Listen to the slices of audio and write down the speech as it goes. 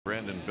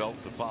and Belt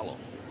to follow.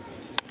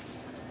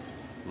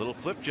 Little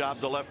flip job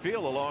to left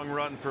field, a long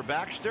run for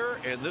Baxter,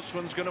 and this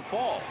one's going to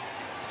fall.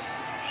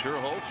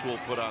 Schierholtz will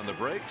put on the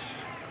brakes.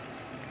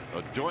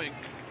 A doink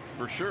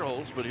for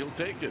Schierholtz, but he'll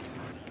take it.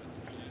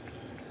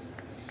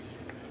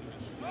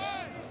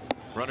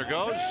 Runner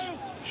goes.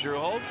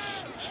 Schierholtz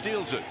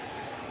steals it.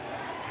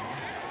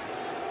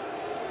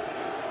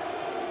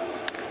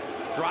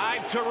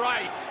 Drive to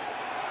right.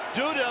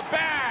 Duda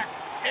back.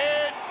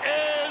 It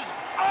is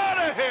out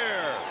of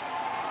here.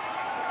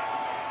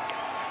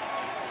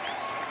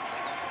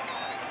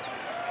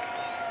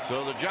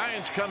 So the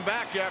Giants come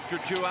back after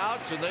 2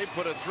 outs, and they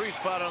put a 3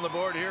 spot on the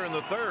board here in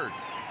the third.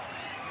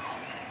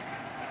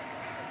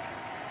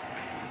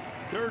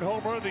 Third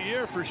home run of the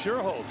year for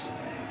Schierholtz.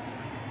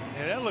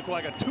 And that looked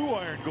like a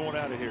 2-iron going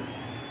out of here.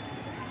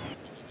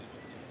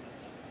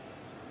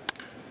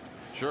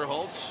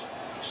 Schierholtz,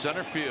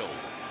 center field.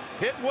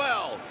 Hit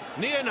well.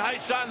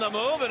 Nieuwenhuis on the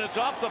move, and it's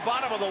off the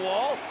bottom of the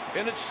wall,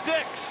 and it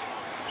sticks.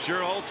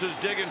 Schierholtz is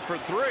digging for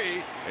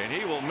 3, and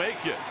he will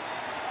make it.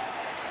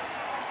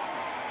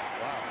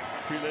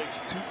 Wow. 3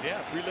 legs,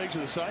 3 legs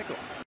of the cycle.